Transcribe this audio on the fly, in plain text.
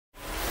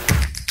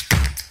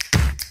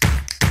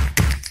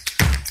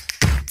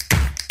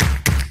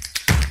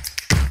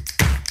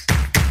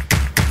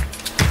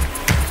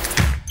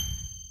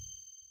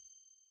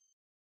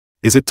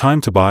Is it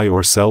time to buy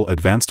or sell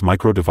Advanced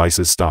Micro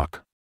Devices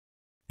stock?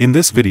 In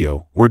this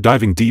video, we're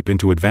diving deep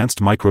into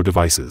Advanced Micro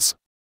Devices.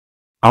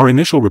 Our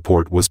initial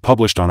report was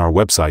published on our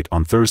website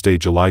on Thursday,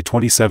 July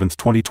 27,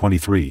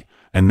 2023,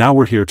 and now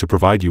we're here to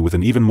provide you with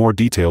an even more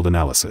detailed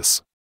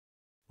analysis.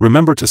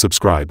 Remember to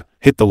subscribe,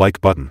 hit the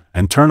like button,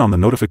 and turn on the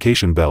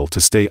notification bell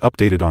to stay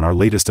updated on our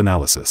latest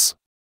analysis.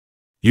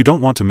 You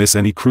don't want to miss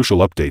any crucial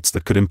updates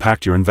that could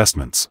impact your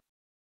investments.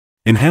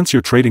 Enhance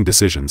your trading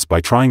decisions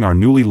by trying our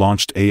newly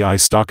launched AI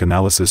stock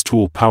analysis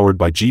tool powered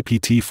by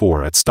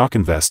GPT-4 at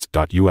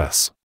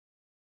StockInvest.us.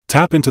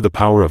 Tap into the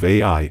power of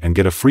AI and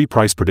get a free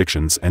price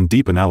predictions and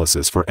deep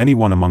analysis for any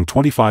one among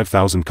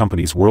 25,000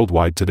 companies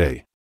worldwide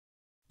today.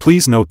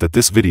 Please note that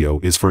this video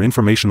is for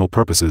informational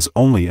purposes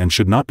only and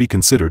should not be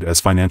considered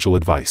as financial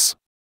advice.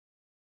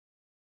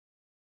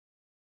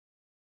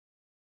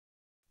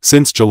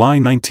 Since July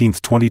 19,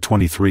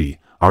 2023,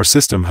 our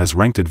system has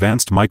ranked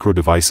Advanced Micro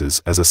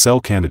Devices as a sell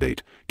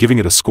candidate, giving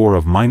it a score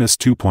of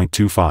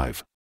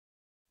 -2.25.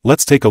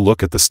 Let's take a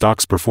look at the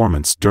stock's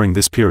performance during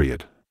this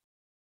period.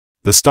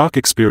 The stock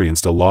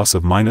experienced a loss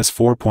of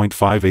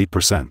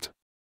 -4.58%.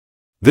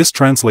 This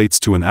translates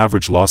to an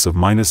average loss of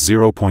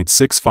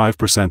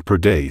 -0.65% per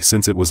day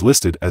since it was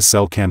listed as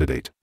sell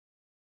candidate.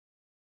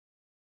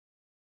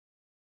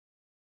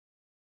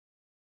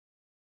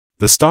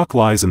 The stock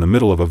lies in the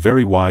middle of a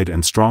very wide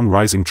and strong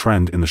rising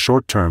trend in the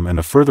short term, and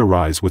a further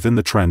rise within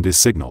the trend is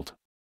signaled.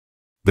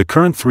 The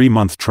current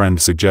 3-month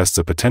trend suggests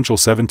a potential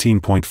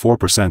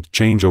 17.4%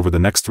 change over the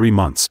next 3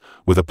 months,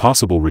 with a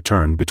possible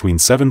return between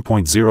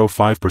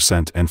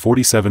 7.05% and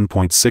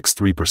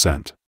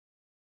 47.63%.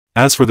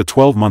 As for the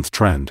 12-month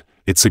trend,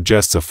 it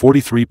suggests a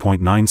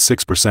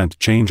 43.96%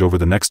 change over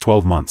the next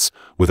 12 months,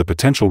 with a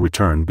potential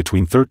return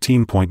between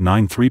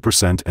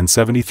 13.93% and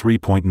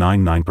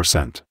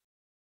 73.99%.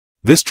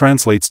 This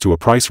translates to a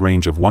price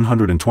range of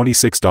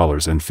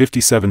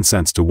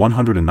 $126.57 to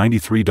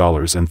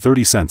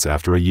 $193.30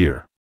 after a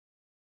year.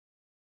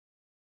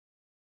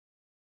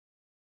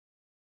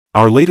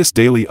 Our latest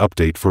daily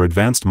update for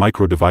Advanced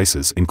Micro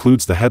Devices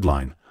includes the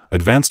headline: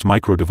 Advanced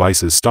Micro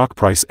Devices stock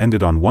price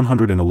ended on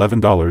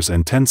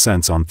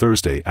 $111.10 on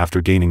Thursday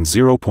after gaining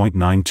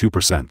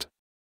 0.92%.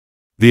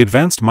 The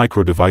Advanced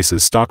Micro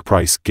Devices stock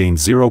price gained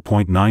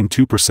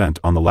 0.92%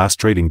 on the last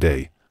trading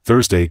day,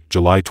 Thursday,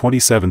 July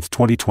 27,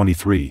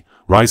 2023,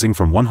 rising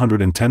from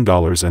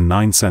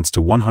 $110.09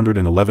 to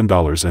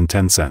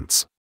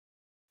 $111.10.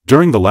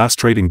 During the last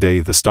trading day,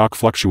 the stock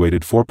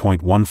fluctuated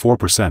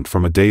 4.14%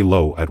 from a day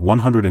low at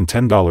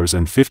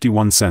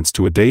 $110.51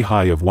 to a day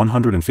high of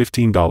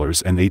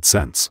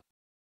 $115.08.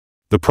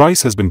 The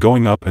price has been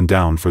going up and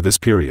down for this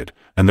period,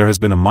 and there has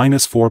been a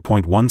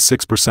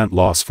 -4.16%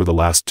 loss for the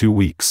last 2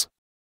 weeks.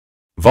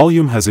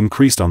 Volume has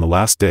increased on the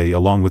last day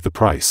along with the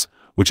price,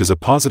 which is a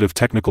positive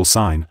technical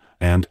sign,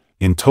 and,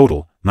 in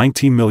total,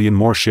 19 million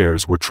more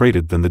shares were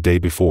traded than the day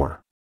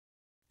before.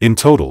 In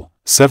total,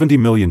 70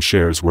 million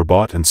shares were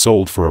bought and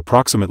sold for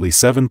approximately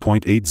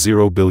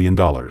 $7.80 billion.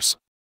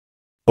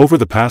 Over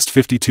the past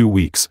 52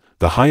 weeks,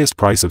 the highest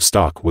price of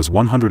stock was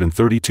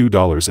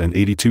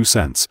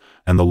 $132.82,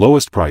 and the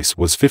lowest price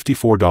was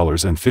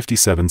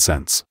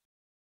 $54.57.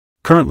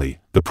 Currently,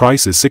 the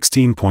price is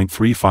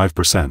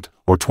 16.35%,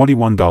 or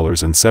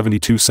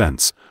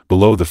 $21.72,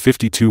 below the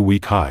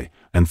 52-week high,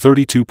 and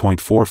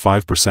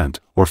 32.45%,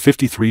 or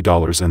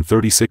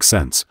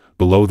 $53.36,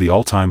 below the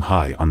all-time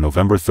high on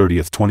November 30,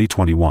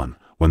 2021,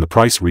 when the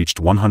price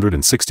reached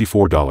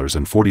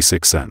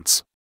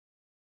 $164.46.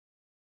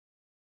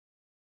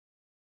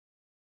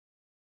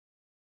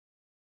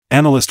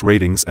 Analyst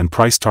ratings and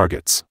price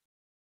targets.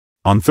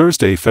 On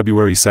Thursday,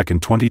 February 2,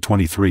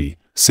 2023,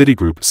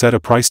 Citigroup set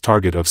a price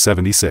target of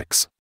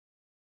 76.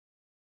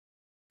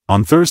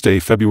 On Thursday,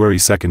 February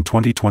 2,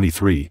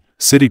 2023,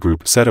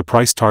 Citigroup set a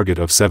price target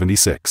of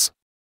 76.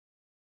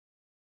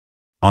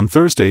 On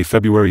Thursday,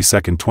 February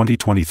 2,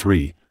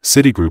 2023,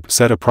 Citigroup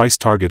set a price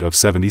target of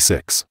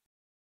 76.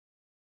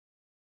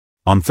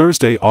 On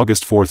Thursday,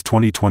 August 4,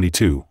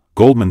 2022,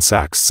 Goldman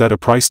Sachs set a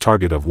price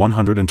target of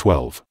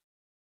 112.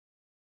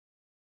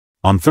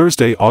 On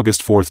Thursday,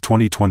 August 4,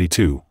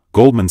 2022,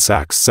 Goldman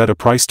Sachs set a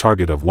price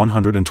target of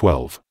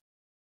 112.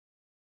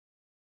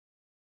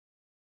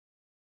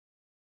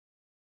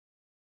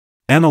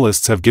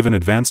 Analysts have given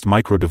Advanced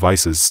Micro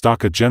Devices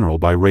stock a general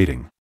buy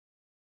rating.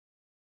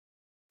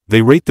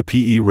 They rate the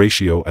PE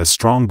ratio as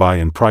strong buy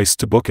and price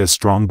to book as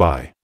strong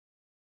buy.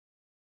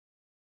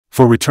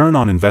 For return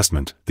on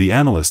investment, the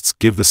analysts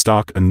give the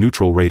stock a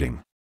neutral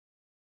rating.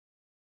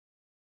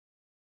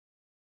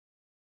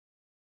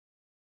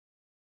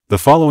 The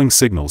following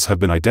signals have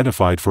been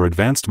identified for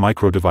Advanced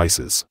Micro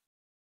Devices.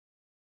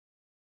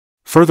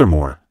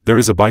 Furthermore, there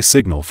is a buy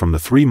signal from the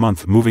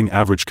 3-month Moving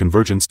Average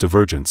Convergence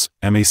Divergence,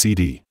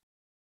 MACD.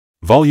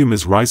 Volume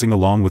is rising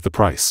along with the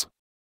price.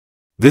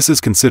 This is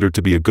considered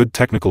to be a good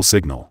technical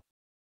signal.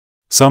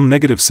 Some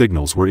negative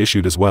signals were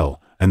issued as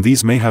well, and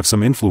these may have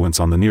some influence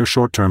on the near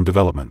short-term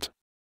development.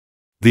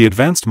 The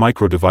Advanced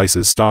Micro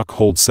Devices stock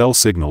holds sell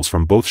signals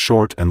from both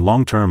short and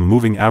long-term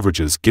moving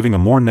averages, giving a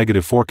more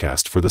negative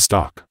forecast for the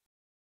stock.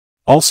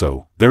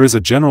 Also, there is a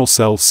general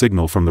sell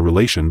signal from the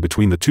relation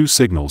between the two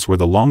signals where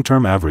the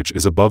long-term average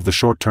is above the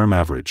short-term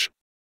average.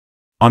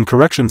 On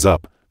corrections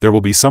up, there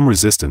will be some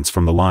resistance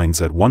from the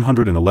lines at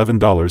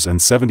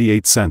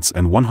 $111.78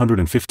 and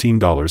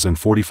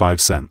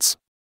 $115.45.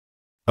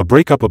 A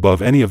breakup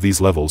above any of these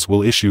levels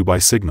will issue buy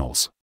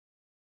signals.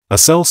 A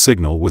sell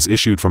signal was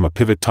issued from a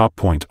pivot top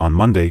point on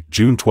Monday,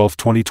 June 12,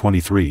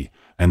 2023,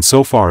 and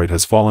so far it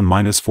has fallen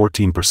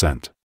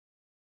 -14%.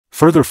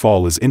 Further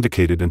fall is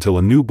indicated until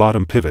a new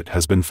bottom pivot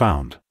has been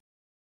found.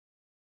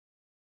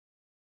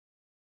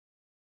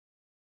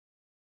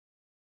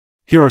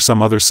 Here are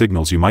some other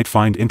signals you might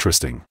find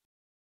interesting.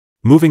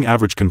 Moving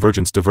average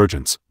convergence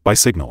divergence, buy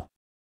signal.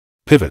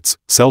 Pivots,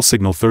 sell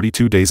signal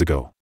 32 days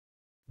ago.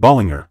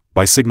 Bollinger,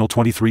 buy signal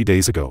 23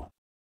 days ago.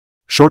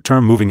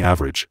 Short-term moving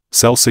average,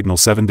 sell signal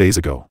 7 days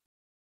ago.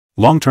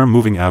 Long-term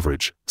moving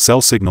average,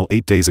 sell signal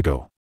 8 days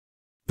ago.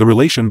 The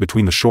relation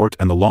between the short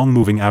and the long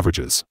moving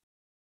averages.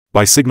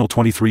 Buy signal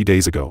 23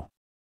 days ago.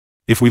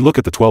 If we look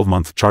at the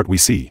 12-month chart, we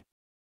see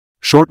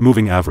short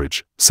moving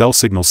average, sell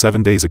signal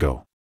 7 days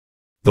ago.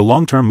 The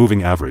long-term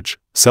moving average,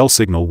 sell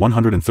signal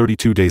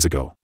 132 days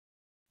ago.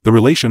 The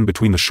relation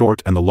between the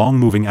short and the long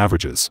moving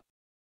averages.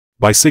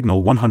 Buy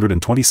signal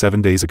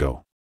 127 days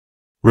ago.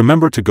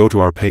 Remember to go to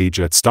our page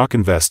at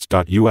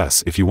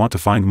StockInvest.us if you want to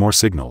find more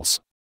signals.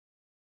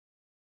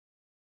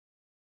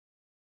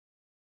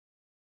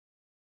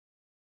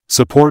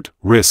 Support,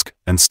 risk,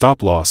 and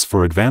stop loss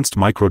for advanced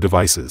micro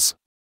devices.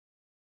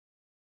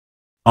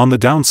 On the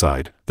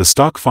downside, the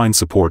stock finds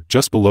support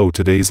just below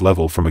today's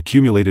level from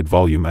accumulated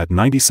volume at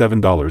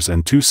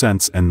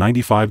 $97.02 and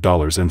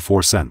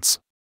 $95.04.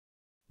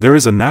 There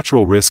is a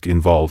natural risk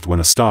involved when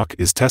a stock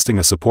is testing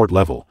a support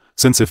level,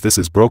 since if this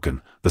is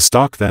broken, the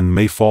stock then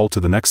may fall to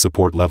the next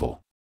support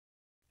level.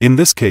 In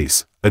this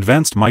case,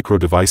 advanced micro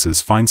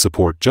devices find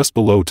support just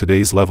below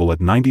today's level at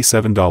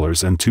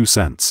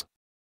 $97.02.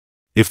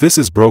 If this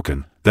is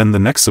broken, then the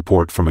next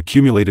support from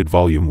accumulated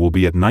volume will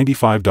be at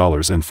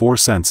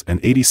 $95.04 and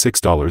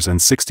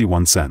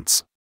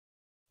 $86.61.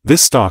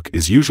 This stock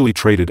is usually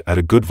traded at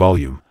a good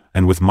volume,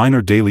 and with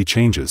minor daily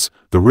changes,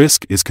 the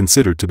risk is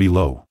considered to be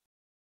low.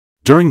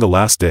 During the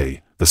last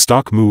day, the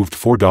stock moved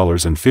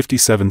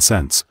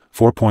 $4.57,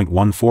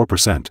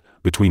 4.14%,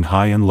 between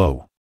high and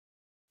low.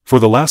 For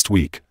the last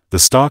week, the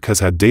stock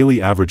has had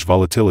daily average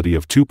volatility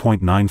of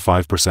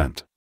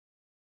 2.95%.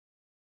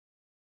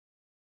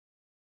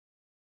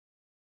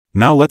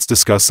 Now let's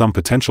discuss some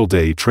potential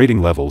day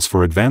trading levels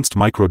for advanced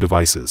micro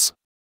devices.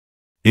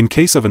 In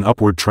case of an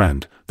upward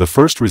trend, the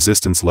first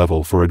resistance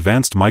level for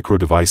advanced micro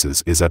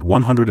devices is at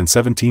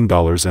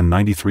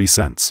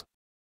 $117.93.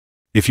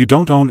 If you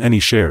don't own any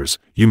shares,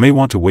 you may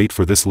want to wait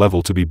for this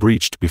level to be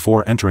breached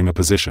before entering a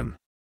position.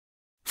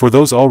 For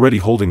those already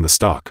holding the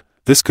stock,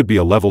 this could be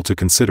a level to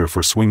consider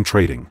for swing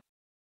trading.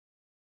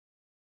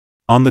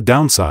 On the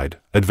downside,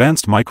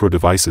 advanced micro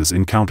devices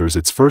encounters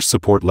its first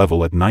support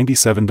level at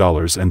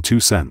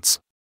 $97.02.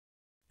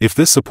 If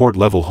this support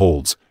level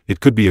holds, it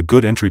could be a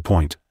good entry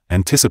point,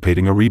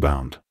 anticipating a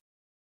rebound.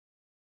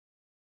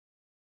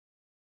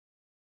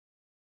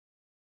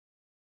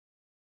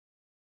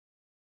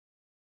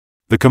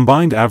 The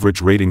combined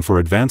average rating for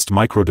advanced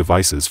micro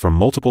devices from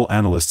multiple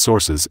analyst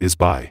sources is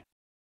buy.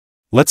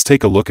 Let's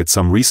take a look at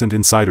some recent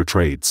insider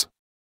trades.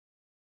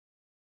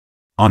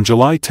 On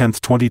July 10,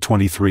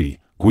 2023,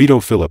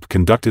 Guido Philipp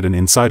conducted an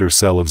insider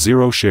sell of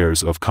 0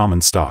 shares of common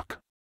stock.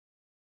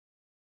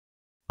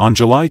 On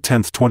July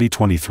 10,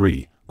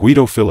 2023,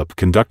 Guido Philipp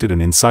conducted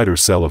an insider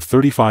sell of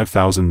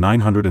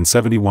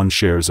 35,971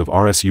 shares of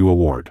RSU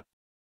Award.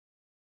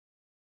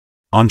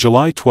 On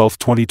July 12,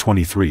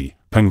 2023,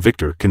 Peng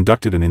Victor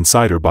conducted an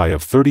insider buy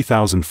of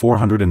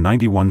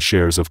 30,491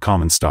 shares of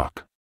common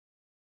stock.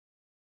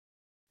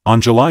 On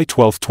July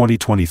 12,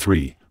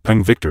 2023,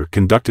 Peng Victor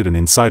conducted an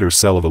insider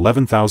sell of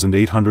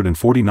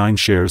 11,849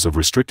 shares of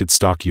restricted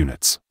stock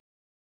units.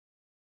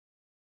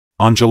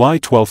 On July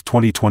 12,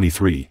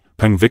 2023,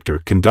 Peng Victor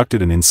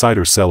conducted an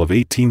insider sell of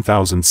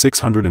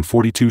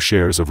 18,642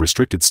 shares of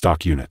restricted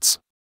stock units.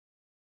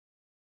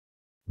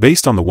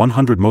 Based on the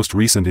 100 most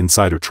recent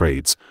insider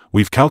trades,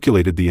 we've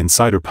calculated the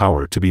insider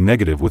power to be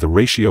negative with a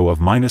ratio of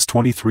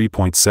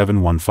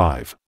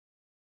 -23.715.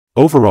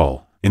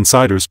 Overall,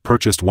 insiders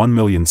purchased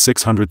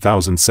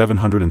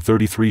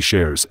 1,600,733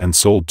 shares and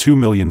sold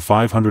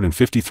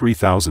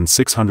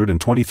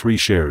 2,553,623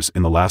 shares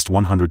in the last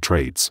 100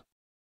 trades.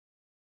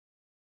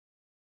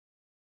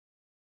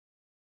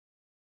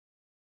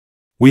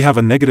 We have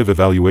a negative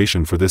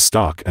evaluation for this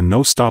stock and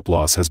no stop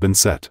loss has been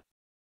set.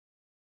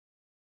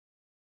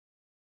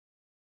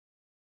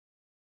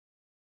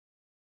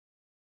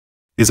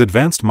 Is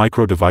Advanced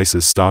Micro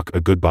Devices stock a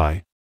good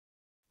buy?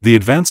 The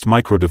Advanced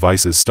Micro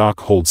Devices stock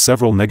holds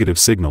several negative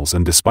signals,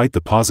 and despite the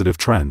positive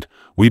trend,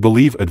 we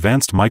believe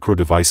Advanced Micro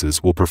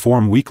Devices will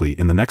perform weakly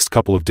in the next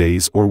couple of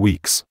days or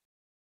weeks.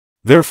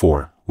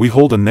 Therefore, we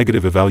hold a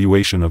negative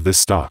evaluation of this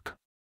stock.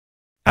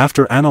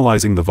 After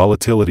analyzing the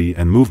volatility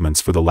and movements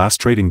for the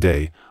last trading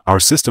day, our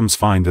systems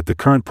find that the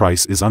current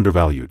price is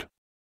undervalued.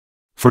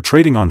 For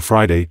trading on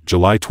Friday,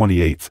 July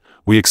 28,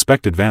 we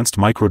expect Advanced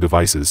Micro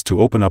Devices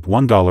to open up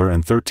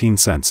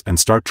 $1.13 and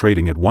start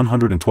trading at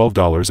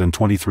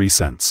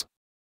 $112.23.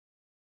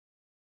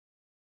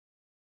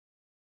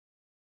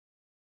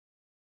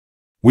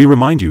 We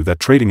remind you that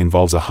trading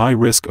involves a high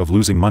risk of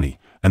losing money,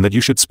 and that you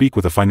should speak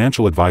with a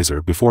financial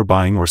advisor before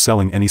buying or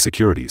selling any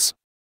securities.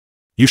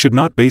 You should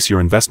not base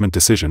your investment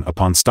decision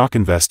upon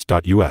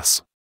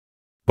StockInvest.us.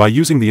 By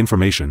using the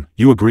information,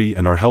 you agree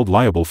and are held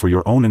liable for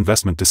your own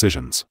investment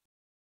decisions.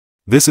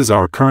 This is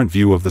our current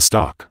view of the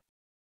stock.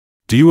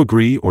 Do you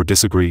agree or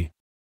disagree?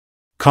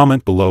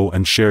 Comment below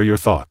and share your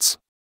thoughts.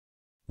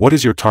 What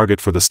is your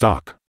target for the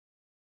stock?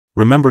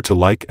 Remember to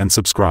like and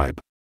subscribe.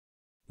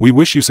 We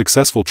wish you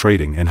successful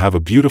trading and have a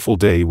beautiful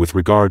day with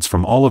regards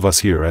from all of us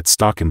here at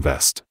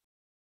StockInvest.